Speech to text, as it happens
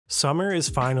Summer is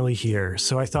finally here,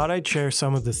 so I thought I'd share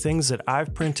some of the things that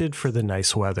I've printed for the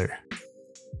nice weather.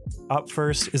 Up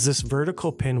first is this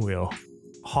vertical pinwheel.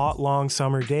 Hot, long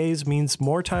summer days means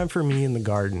more time for me in the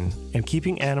garden, and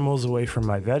keeping animals away from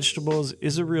my vegetables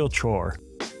is a real chore.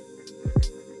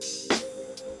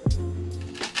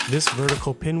 This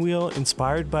vertical pinwheel,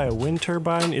 inspired by a wind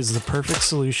turbine, is the perfect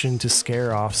solution to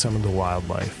scare off some of the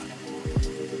wildlife.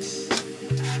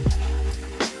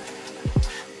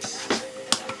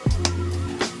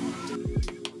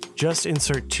 Just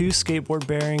insert 2 skateboard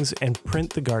bearings and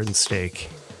print the garden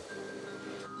stake.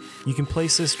 You can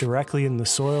place this directly in the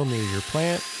soil near your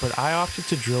plant, but I opted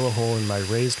to drill a hole in my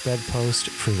raised bed post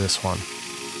for this one.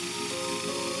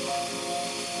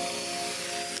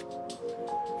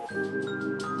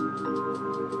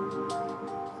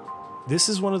 This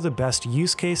is one of the best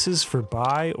use cases for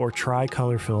bi- or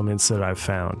tri-color filaments that I've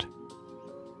found.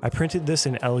 I printed this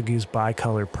in ELEGOO's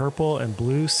bicolor purple and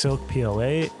blue silk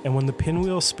PLA, and when the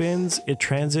pinwheel spins, it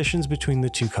transitions between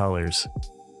the 2 colors.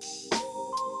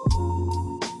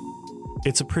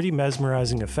 It's a pretty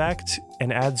mesmerizing effect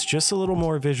and adds just a little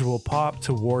more visual pop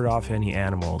to ward off any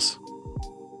animals.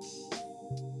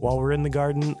 While we're in the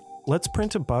garden, let's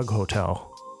print a bug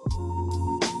hotel.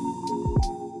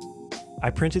 I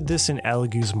printed this in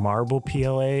ELEGOO's marble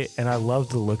PLA, and I love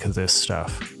the look of this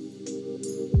stuff.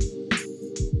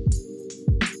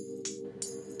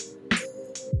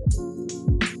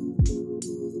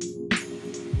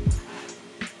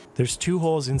 There's 2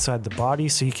 holes inside the body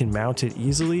so you can mount it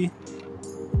easily.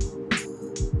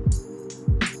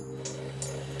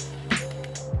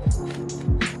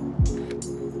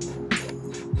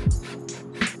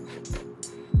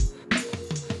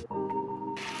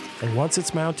 And once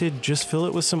it's mounted, just fill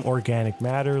it with some organic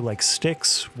matter like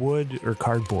sticks, wood, or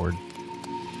cardboard.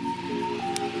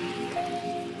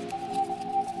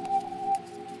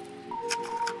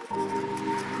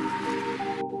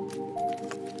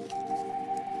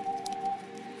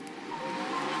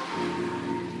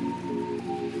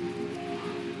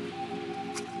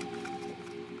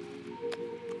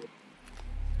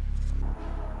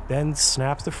 Then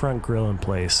snap the front grille in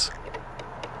place.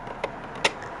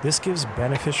 This gives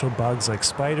beneficial bugs like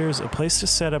spiders a place to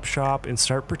set up shop and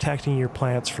start protecting your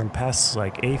plants from pests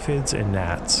like aphids and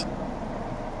gnats.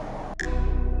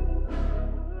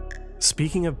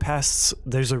 Speaking of pests,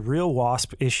 there's a real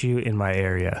wasp issue in my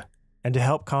area, and to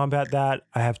help combat that,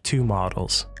 I have 2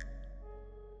 models.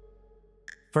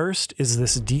 First is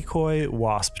this decoy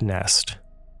wasp nest.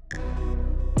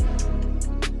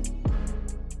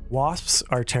 Wasps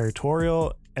are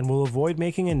territorial and will avoid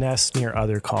making a nest near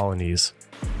other colonies.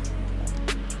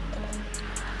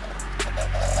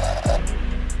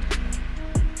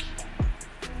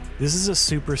 This is a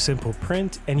super simple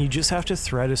print, and you just have to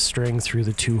thread a string through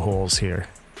the 2 holes here.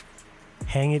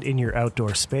 Hang it in your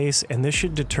outdoor space, and this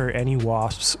should deter any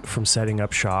wasps from setting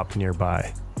up shop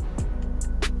nearby.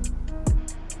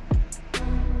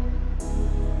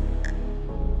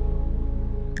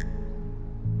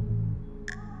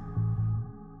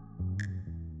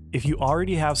 If you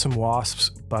already have some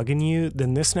wasps bugging you,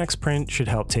 then this next print should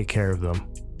help take care of them.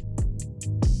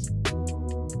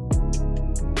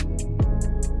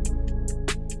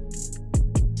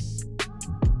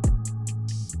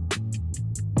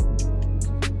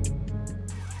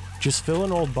 Just fill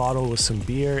an old bottle with some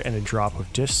beer and a drop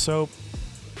of dish soap,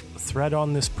 thread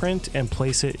on this print, and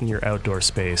place it in your outdoor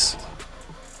space.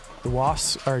 The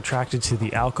wasps are attracted to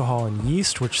the alcohol and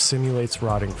yeast, which simulates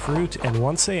rotting fruit, and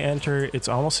once they enter, it's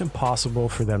almost impossible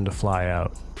for them to fly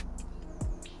out.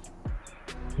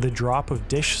 The drop of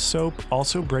dish soap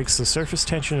also breaks the surface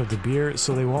tension of the beer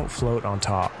so they won't float on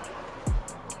top.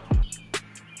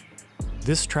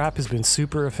 This trap has been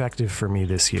super effective for me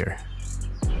this year.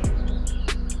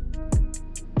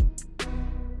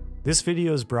 This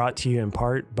video is brought to you in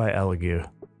part by ELEGOO.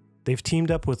 They've teamed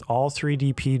up with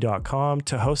ALL3DP.com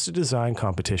to host a design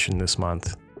competition this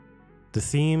month. The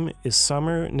theme is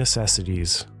Summer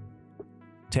Necessities.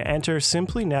 To enter,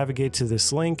 simply navigate to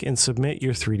this link and submit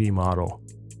your 3D model.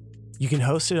 You can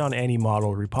host it on any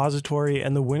model repository,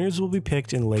 and the winners will be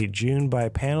picked in late June by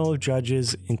a panel of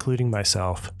judges, including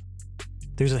myself.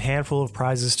 There's a handful of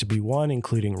prizes to be won,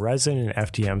 including resin and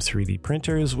FDM 3D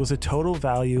printers with a total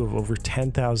value of over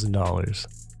 $10,000.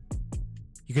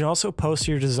 You can also post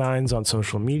your designs on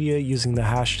social media using the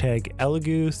hashtag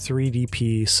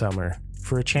ELEGOO3DPSummer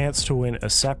for a chance to win a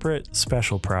separate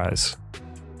special prize.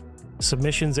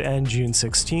 Submissions end June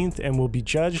 16th and will be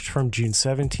judged from June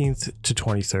 17th to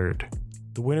 23rd.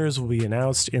 The winners will be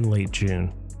announced in late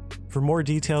June. For more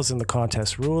details and the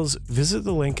contest rules, visit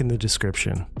the link in the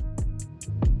description.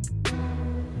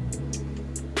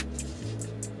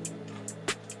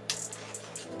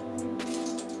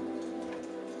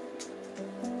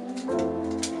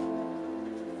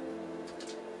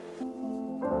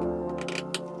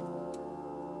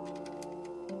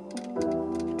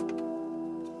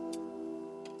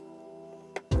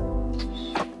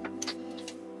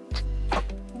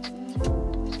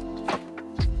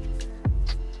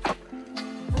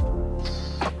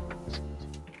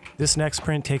 This next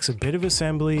print takes a bit of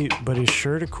assembly, but is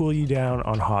sure to cool you down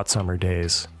on hot summer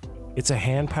days. It's a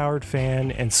hand-powered fan,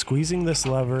 and squeezing this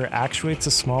lever actuates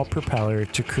a small propeller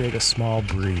to create a small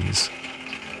breeze.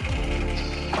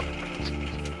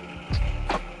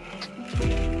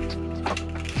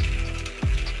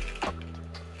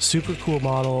 Super cool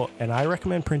model, and I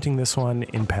recommend printing this one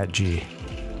in Pet G.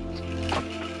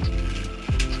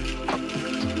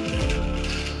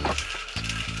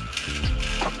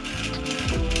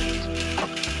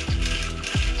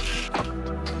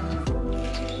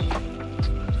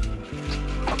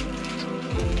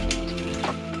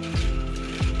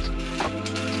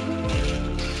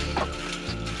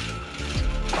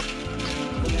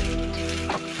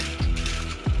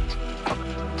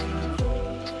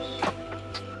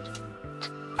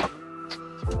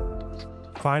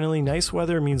 Finally, nice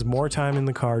weather means more time in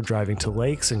the car driving to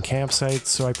lakes and campsites,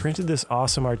 so I printed this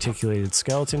awesome articulated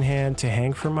skeleton hand to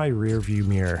hang from my rear view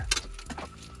mirror.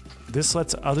 This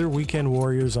lets other weekend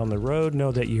warriors on the road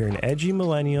know that you're an edgy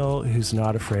millennial who's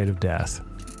not afraid of death.